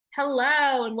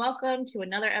Hello and welcome to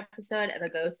another episode of A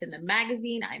Ghost in the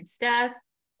Magazine. I'm Steph.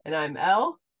 And I'm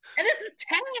Elle. And this is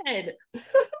Ted.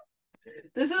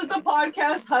 This is the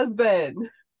podcast husband.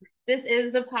 This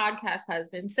is the podcast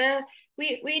husband. So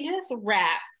we just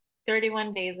wrapped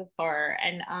 31 Days of Horror,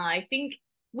 and I think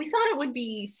we thought it would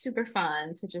be super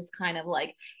fun to just kind of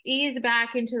like ease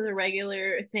back into the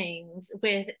regular things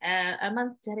with a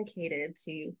month dedicated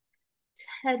to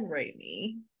Ted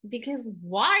Raimi. Because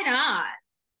why not?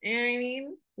 You know what I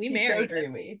mean? We He's so married him.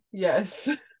 dreamy. Yes.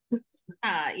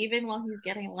 Even while he's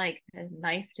getting like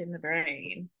knifed in the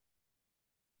brain.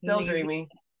 Still dreamy.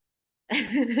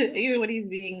 Even when he's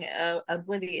being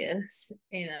oblivious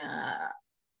in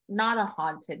not a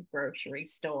haunted grocery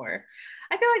store.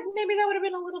 I feel like maybe that would have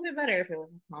been a little bit better if it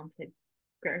was a haunted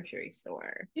grocery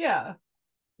store. Yeah.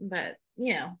 But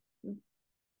it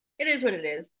is what it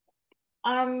is.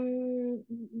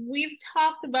 We've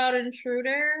talked about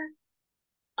Intruder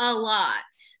a lot.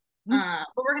 But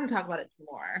we're gonna talk about it some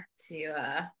more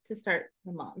to start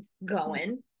the month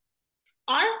going.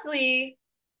 Honestly,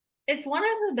 it's one of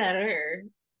the better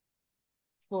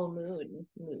full moon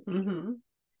movies. I'm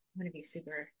gonna be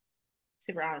super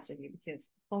honest with you because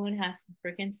full moon has some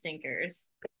freaking stinkers.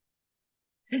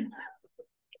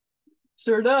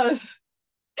 Sure does.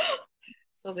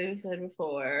 So they've said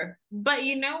before. But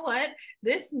you know what?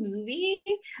 This movie,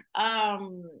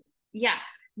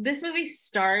 this movie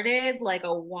started like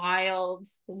a wild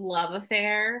love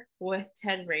affair with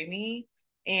Ted Raimi,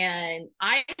 and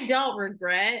I don't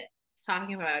regret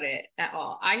talking about it at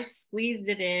all. I squeezed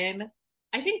it in,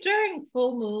 I think during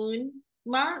full moon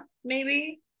month,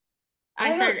 maybe.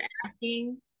 I started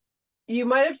asking. You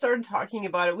might have started talking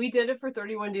about it. We did it for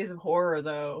 31 Days of Horror,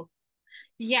 though.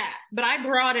 Yeah, but I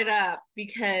brought it up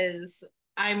because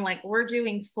I'm like, we're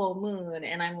doing full moon,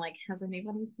 and I'm like, has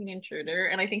anybody seen Intruder?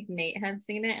 And I think Nate had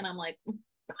seen it, and I'm like,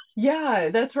 Yeah,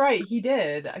 that's right. He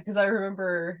did. Because I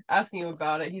remember asking him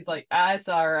about it. He's like, it's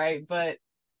all right, but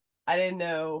I didn't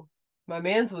know my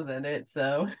man's was in it,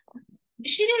 so.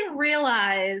 she didn't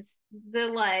realize the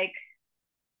like,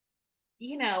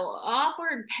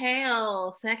 awkward,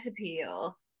 pale sex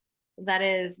appeal that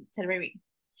is Ted Raimi.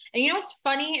 And you know what's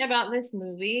funny about this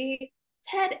movie?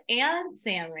 Ted and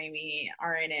Sam Raimi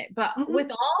are in it, but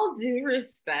with all due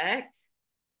respect,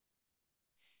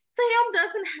 Sam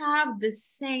doesn't have the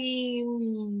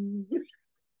same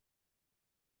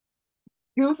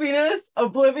Goofiness,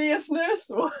 obliviousness.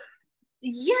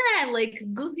 yeah, like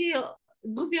goofy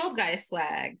old guy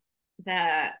swag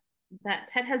that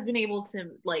Ted has been able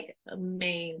to like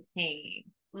maintain.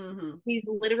 He's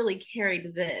literally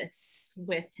carried this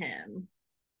with him.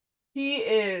 He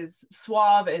is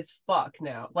suave as fuck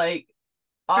now. Like,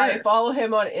 I follow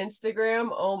him on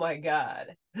Instagram. Oh my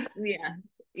god.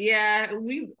 Yeah,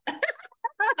 we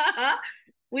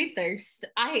we thirst.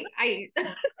 I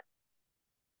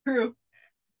True.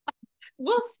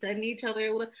 we'll send each other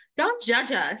a little. Don't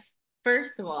judge us.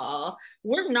 First of all,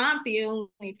 we're not the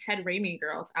only Ted Raimi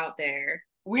girls out there.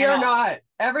 We are not.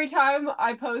 Every time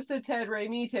I post a Ted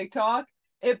Raimi TikTok,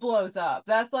 it blows up.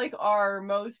 That's like our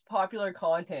most popular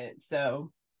content.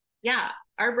 So yeah,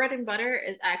 our bread and butter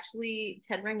is actually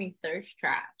Ted Raimi thirst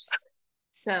traps.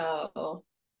 So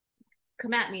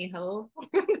come at me, ho.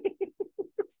 I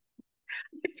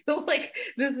feel like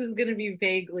this is gonna be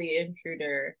vaguely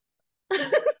Intruder.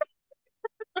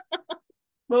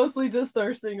 Mostly just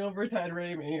thirsting over Ted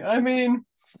Raimi. I mean,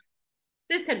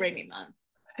 this Ted Raimi month.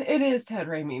 It is Ted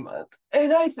Raimi month,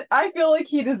 and I feel like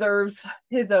he deserves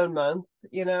his own month.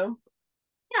 You know?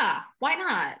 Yeah, why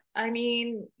not? I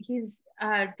mean, he's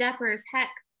dapper as heck.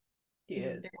 He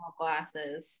is.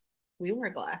 Glasses. We wear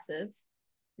glasses.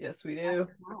 Yes, we do.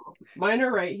 Mine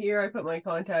are right here. I put my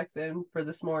contacts in for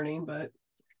this morning, but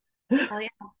hell yeah,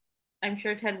 I'm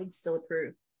sure Ted would still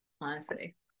approve.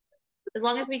 Honestly, as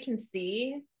long as we can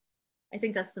see, I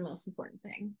think that's the most important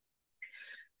thing.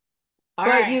 All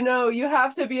right. You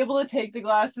have to be able to take the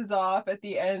glasses off at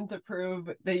the end to prove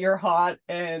that you're hot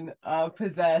and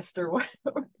possessed or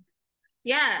whatever.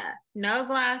 Yeah, no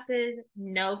glasses,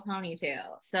 no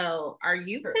ponytail. So, are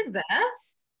you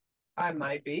possessed? I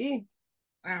might be.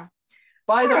 Oh.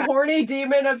 By the horny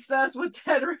demon obsessed with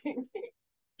Ted Raimi.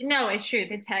 No, it's true.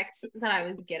 The text that I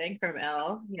was getting from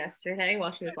Elle yesterday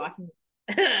while she was watching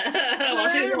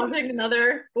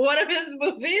another one of his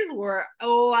movies were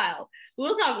wild.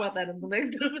 We'll talk about that in the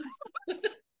next episode.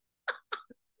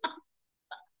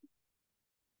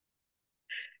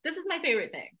 This is my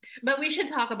favorite thing, but we should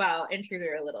talk about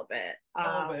Intruder a little bit.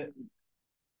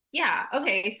 Yeah.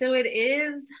 Okay. So it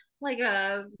is like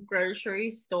a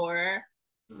grocery store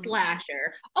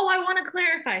slasher. Oh, I want to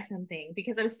clarify something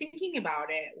because I was thinking about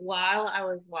it while I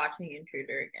was watching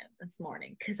Intruder again this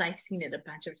morning because I've seen it a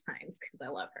bunch of times because I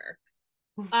love her.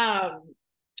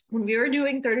 When we were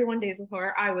doing 31 Days of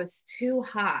Horror, I was too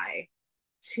high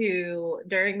to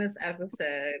during this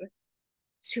episode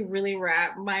to really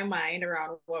wrap my mind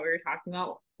around what we were talking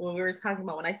about. When we were talking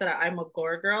about when I said I'm a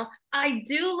gore girl, I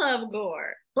do love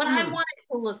gore, but I want it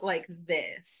to look like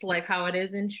this, like how it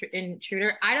is in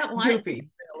Intruder. I don't want it to be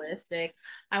realistic.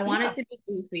 I want it to be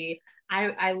goofy.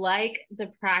 I like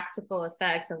the practical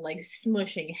effects of like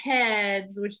smushing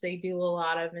heads, which they do a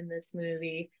lot of in this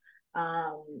movie.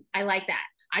 I like that.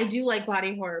 I do like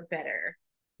body horror better,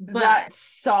 but that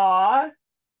saw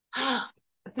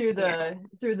through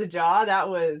the jaw, that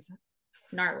was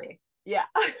gnarly. Yeah.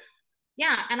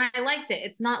 Yeah, and I liked it.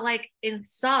 It's not like in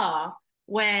Saw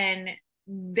when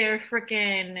they're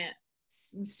freaking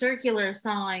circular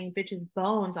sawing bitches'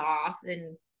 bones off,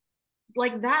 and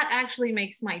like that actually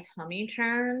makes my tummy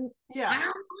churn. Yeah, I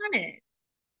don't want it.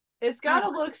 It's gotta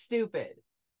look stupid.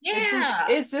 Yeah,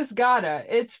 it's just gotta.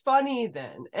 It's funny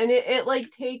then, and it like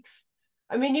takes.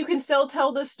 I mean, you can still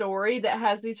tell the story that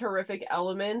has these horrific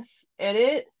elements in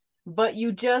it, but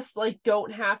you just like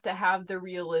don't have to have the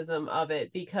realism of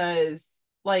it because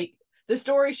like the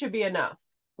story should be enough.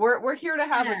 We're here to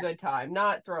have a good time,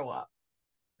 not throw up.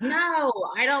 No,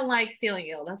 I don't like feeling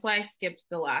ill. That's why I skipped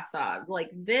the last Saw. Like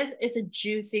this is a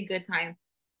juicy good time.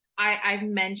 I've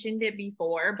mentioned it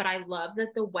before, but I love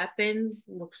that the weapons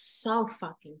look so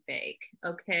fucking fake.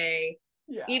 Okay.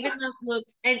 Yeah. Even the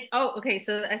looks and okay,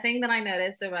 so a thing that I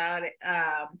noticed about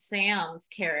Sam's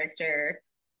character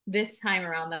this time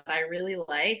around that I really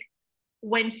like,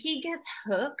 when he gets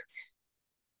hooked,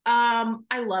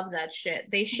 I love that shit.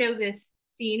 They show this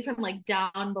scene from like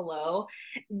down below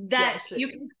that you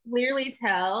can clearly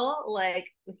tell like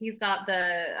he's got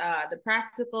the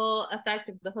practical effect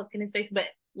of the hook in his face, but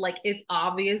like it's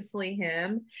obviously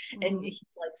him and he's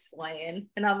like swaying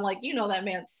and I'm like, you know, that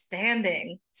man's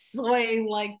standing swaying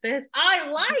like this. I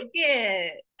like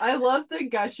it. I love the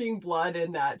gushing blood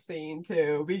in that scene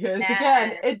too because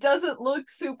again it doesn't look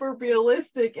super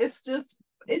realistic. It's just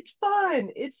it's fun.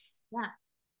 It's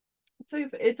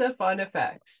a fun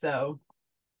effect. So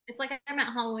it's like I'm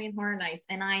at Halloween Horror Nights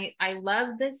and I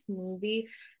love this movie.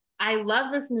 I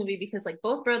love this movie because like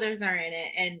both brothers are in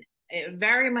it and it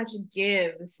very much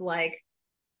gives like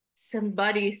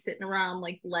somebody sitting around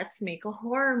like let's make a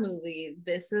horror movie.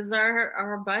 This is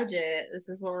our budget. This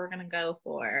is what we're gonna go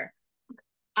for.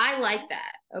 I like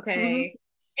that. Okay.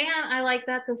 And I like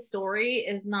that the story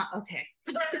is not okay.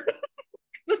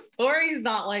 The story is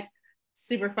not like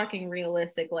super fucking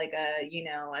realistic, like a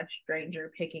a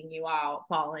stranger picking you out,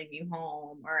 following you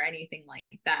home, or anything like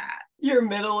that. Your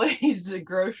middle-aged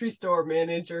grocery store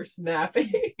manager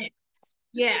snapping.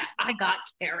 Yeah, I got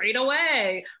carried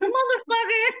away,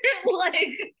 motherfucker.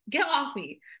 Like, get off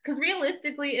me. Because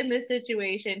realistically, in this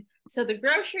situation, so the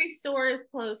grocery store is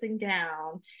closing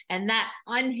down, and that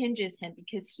unhinges him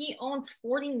because he owns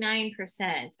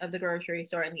 49% of the grocery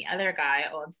store, and the other guy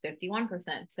owns 51%.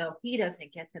 So he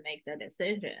doesn't get to make the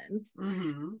decisions.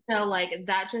 So, like,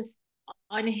 that just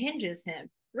unhinges him.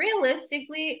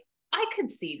 Realistically, I could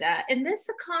see that. In this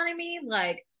economy,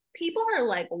 like, people are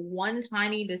like one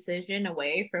tiny decision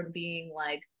away from being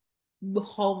like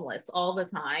homeless all the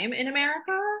time in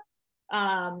America.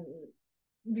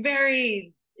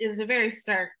 Very is a very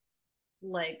stark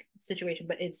like situation,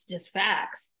 but it's just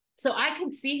facts. So I can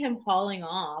see him hauling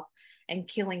off and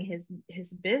killing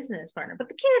his business partner, but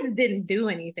the kid didn't do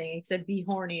anything except be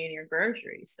horny in your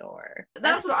grocery store.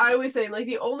 That's what I was saying. Like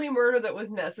the only murder that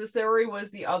was necessary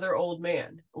was the other old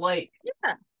man. Like,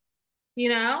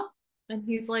 yeah, And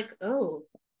he's like, oh,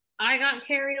 I got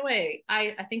carried away.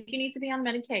 I think you need to be on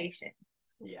medication.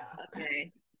 Yeah.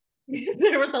 Okay.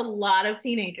 There was a lot of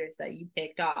teenagers that you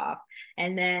picked off.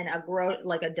 And then a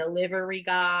delivery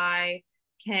guy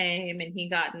came and he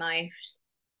got knifed.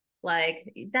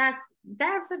 Like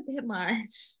that's a bit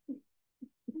much.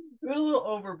 Went a little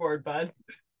overboard, bud.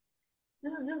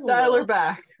 Just Dial her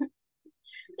back.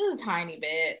 Just a tiny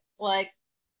bit. Like,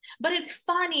 but it's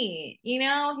funny, He's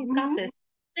got this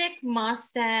thick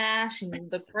mustache and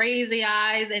the crazy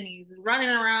eyes, and he's running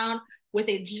around with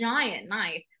a giant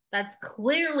knife that's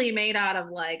clearly made out of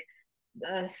like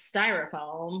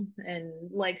styrofoam and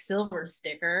like silver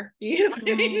sticker. You know what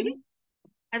I mean?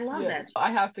 I love that.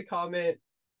 I have to comment.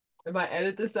 I might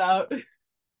edit this out.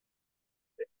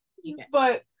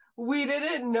 But we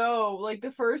didn't know, like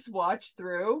the first watch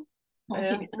through,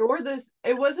 and nor this.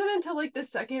 It wasn't until like the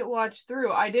second watch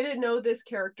through I didn't know this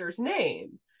character's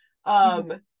name.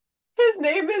 His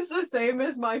name is the same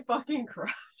as my fucking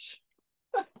crush.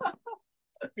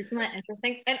 Isn't that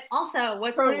interesting? And also,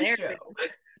 what's Produce hilarious, Joe.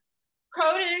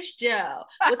 Produce Joe.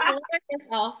 What's hilarious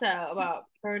also about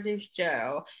Produce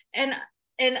Joe and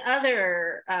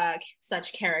other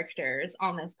such characters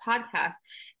on this podcast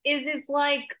is it's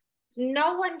like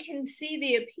no one can see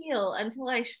the appeal until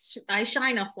I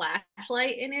shine a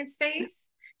flashlight in its face,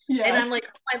 and Yes. I'm like,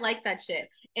 oh, I like that shit.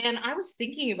 And I was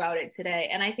thinking about it today,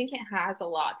 and I think it has a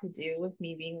lot to do with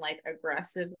me being like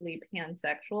aggressively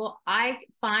pansexual. I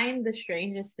find the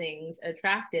strangest things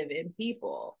attractive in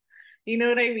people. You know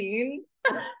what I mean?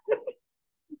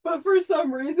 But for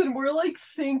some reason, we're like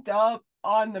synced up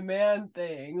on the man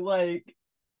thing. Like,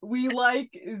 we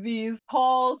like these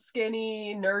tall,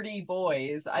 skinny, nerdy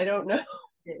boys. I don't know.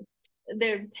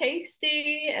 They're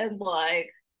pasty and like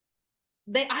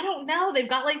I don't know, they've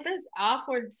got like this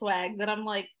awkward swag that I'm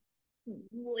like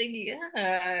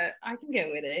yeah, I can get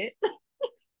with it.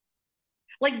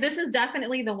 Like this is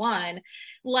definitely the one.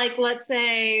 Like let's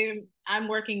say I'm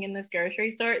working in this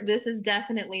grocery store. This is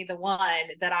definitely the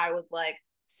one that I would like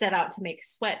set out to make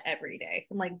sweat every day.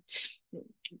 I'm like,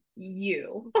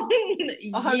 you,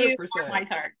 you are 100%. my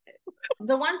target.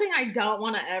 The one thing I don't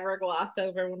want to ever gloss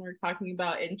over when we're talking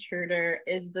about Intruder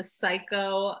is the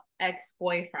psycho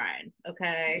ex-boyfriend.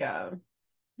 Okay. Yeah.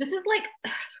 This is like,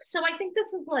 so I think this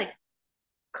is like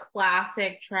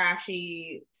classic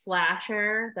trashy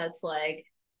slasher that's like,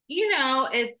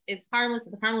 it's harmless.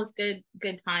 It's a harmless good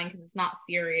time because it's not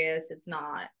serious. It's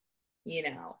not,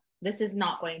 this is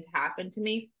not going to happen to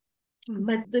me.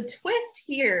 But the twist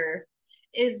here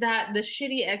is that the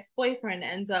shitty ex-boyfriend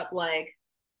ends up like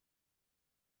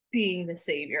being the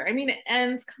savior. I mean, it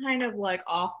ends kind of like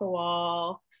off the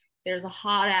wall. There's a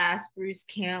hot ass Bruce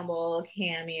Campbell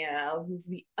cameo who's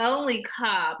the only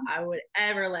cop I would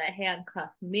ever let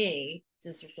handcuff me,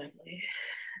 disrespectfully.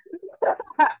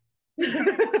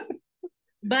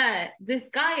 But this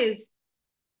guy is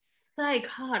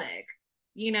psychotic.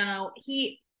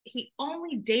 He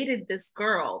only dated this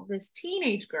girl, this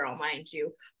teenage girl, mind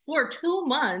you, for 2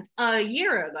 months a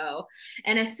year ago.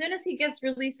 And as soon as he gets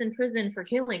released in prison for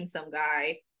killing some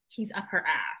guy, he's up her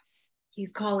ass.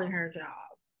 He's calling her job.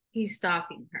 He's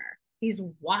stalking her. He's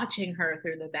watching her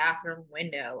through the bathroom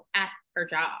window at her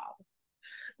job.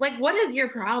 Like, what is your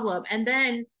problem? And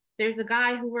then there's a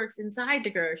guy who works inside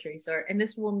the grocery store, and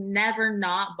this will never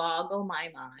not boggle my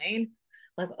mind.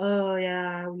 Like, oh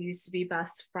yeah, we used to be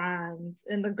best friends.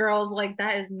 And the girl's like,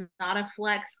 that is not a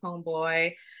flex,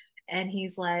 homeboy. And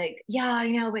he's like, yeah, I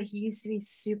know, but he used to be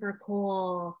super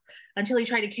cool until he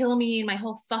tried to kill me and my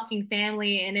whole fucking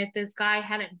family. And if this guy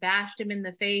hadn't bashed him in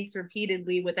the face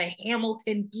repeatedly with a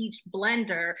Hamilton Beach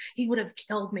blender, he would have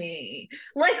killed me.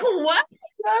 Like, what?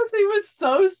 Yes, he was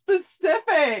so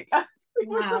specific.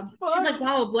 Wow. She's like,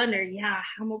 wow, a blender. Yeah,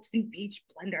 Hamilton Beach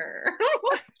blender.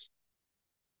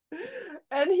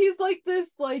 And he's like this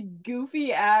like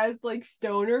goofy ass like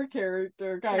stoner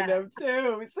character kind of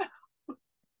too. So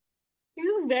he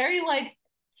was very like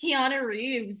Keanu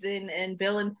Reeves in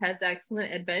Bill and Ted's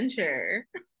Excellent Adventure.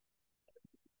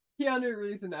 Keanu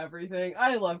Reeves and everything.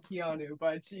 I love Keanu,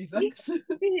 but Jesus.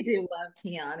 We do love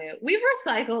Keanu. We've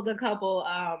recycled a couple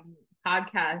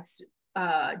podcast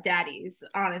daddies,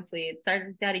 honestly. It started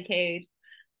with Daddy Cage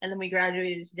and then we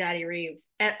graduated to Daddy Reeves.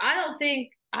 And I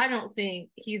don't think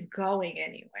he's going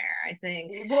anywhere. I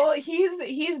think Well,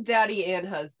 he's daddy and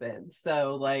husband,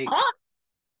 so like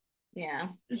yeah.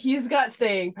 He's got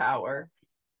staying power.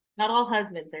 Not all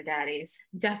husbands are daddies.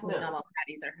 Definitely No. not all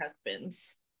daddies are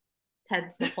husbands.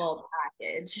 Ted's the full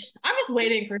package. I'm just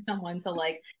waiting for someone to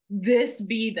like this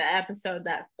be the episode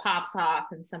that pops off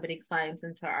and somebody climbs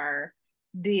into our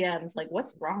DMs like,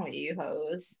 what's wrong with you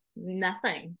hoes?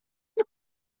 Nothing.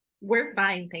 We're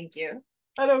fine, thank you.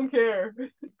 I don't care.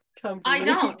 Come I me.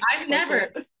 don't.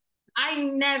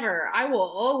 I will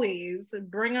always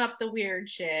bring up the weird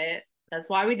shit. That's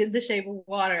why we did The Shape of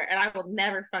Water, and I will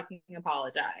never fucking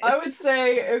apologize. I would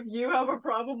say if you have a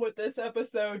problem with this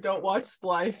episode, don't watch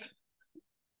Splice.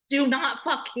 Do not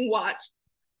fucking watch.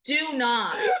 Do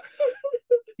not.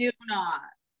 Do not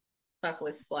fuck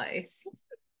with Splice.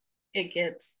 It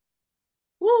gets.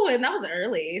 Ooh, and that was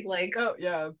early. Like, oh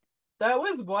yeah. That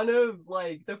was one of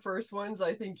like the first ones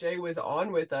I think Jay was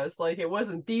on with us. Like it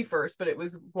wasn't the first, but it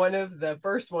was one of the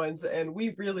first ones, and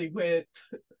we really went.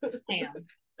 Damn.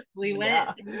 We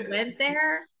went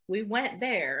there,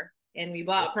 and we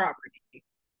bought property.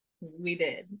 We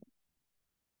did.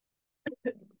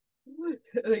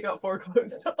 They got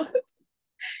foreclosed on.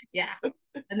 Yeah.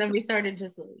 And then we started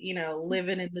just,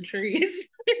 living in the trees.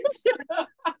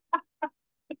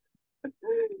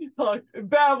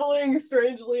 Babbling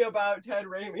strangely about Ted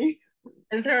Raimi.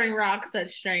 and throwing rocks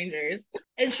at strangers.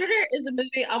 Intruder is a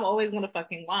movie I'm always gonna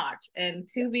fucking watch, and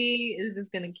Tubi is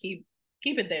just gonna keep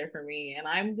it there for me, and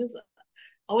I'm just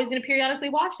always gonna periodically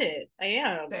watch it. I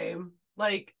am. Same.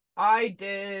 Like I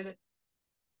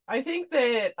think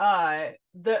that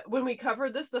when we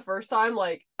covered this the first time,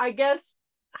 like I guess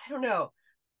I don't know.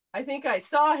 I think I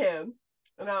saw him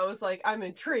and I was like, I'm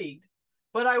intrigued.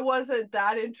 But I wasn't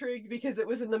that intrigued because it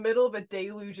was in the middle of a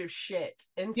deluge of shit.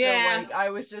 And so Yeah, like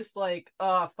I was just like,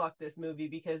 oh fuck this movie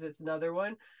because it's another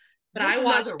one. but Just I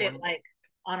watched another it one. like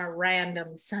on a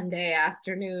random Sunday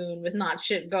afternoon with not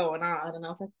shit going on, and I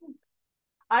was like,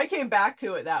 I came back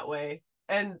to it that way.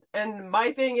 And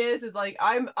my thing is like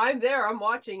I'm there, I'm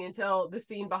watching until the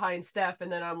scene behind Stef,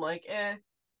 and then I'm like,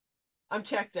 I'm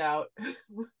checked out.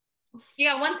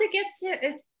 yeah. Once it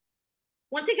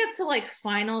gets to like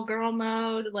final girl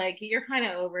mode, like you're kind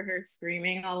of over her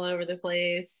screaming all over the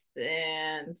place,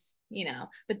 and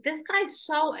but this guy's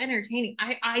so entertaining.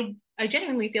 I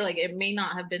genuinely feel like it may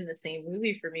not have been the same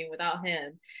movie for me without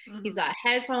him. He's Mm-hmm. got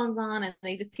headphones on, and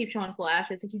they just keep showing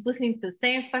flashes. He's listening to the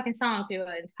same fucking song through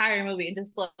the entire movie, and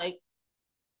just like,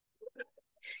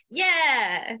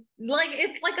 yeah, like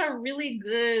it's like a really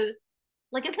good,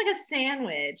 like it's like a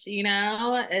sandwich, you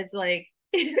know? It's like.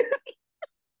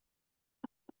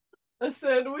 A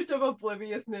sandwich of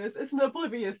obliviousness. It's an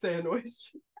oblivious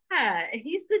sandwich. Yeah,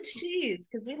 he's the cheese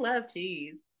because we love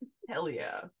cheese. Hell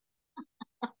yeah.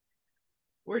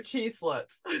 We're cheese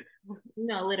sluts.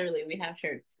 No, literally, we have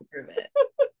shirts to prove it.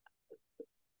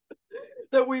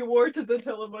 That we wore to the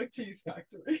Tillamook Cheese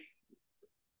Factory.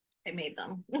 I made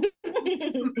them.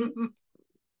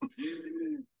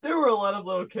 There were a lot of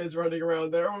little kids running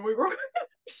around there when we were.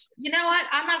 You know what?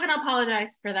 I'm not gonna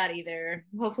apologize for that either.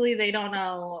 Hopefully, they don't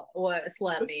know what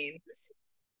slut means.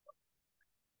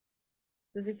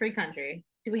 This is a free country.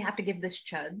 Do we have to give this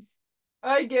chuds?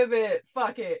 I give it,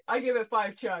 fuck it. I give it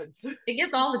 5 chuds. It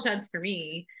gets all the chuds for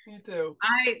me. Me too.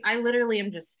 I literally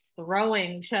am just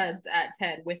throwing chuds at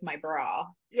Ted with my bra.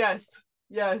 Yes,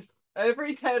 yes.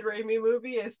 Every Ted Raimi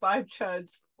movie is 5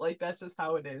 chuds. Like that's just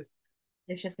how it is.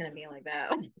 It's just gonna be like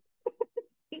that.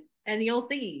 And you'll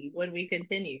see when we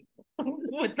continue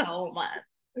with the whole month.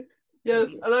 Yes,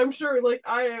 and I'm sure like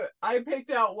I picked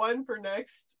out one for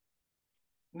next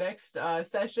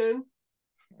session,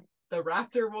 the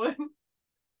raptor one.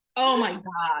 Oh my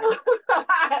God.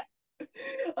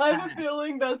 I have a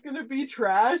feeling that's gonna be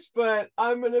trash, but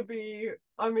I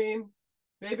mean,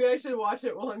 maybe I should watch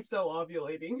it while I'm still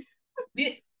ovulating.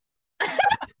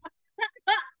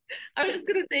 I was just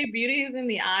gonna say beauty is in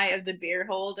the eye of the beer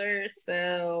holder,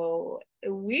 so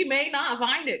we may not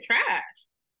find it trash.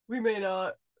 We may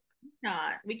not.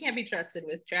 Not. We can't be trusted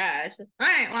with trash. All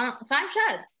right, well, 5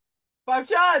 shots. 5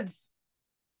 chuds.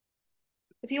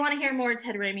 If you want to hear more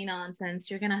Ted Raimi nonsense,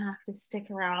 you're gonna have to stick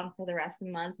around for the rest of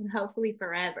the month and hopefully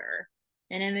forever.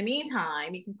 And in the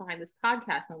meantime, you can find this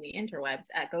podcast on the interwebs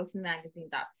at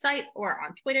ghostandmagazine.site or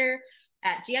on Twitter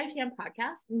at GITM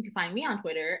Podcast. And you can find me on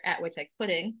Twitter at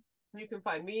WitchXPudding. You can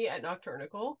find me at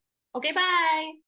Nocturnical. Okay, bye.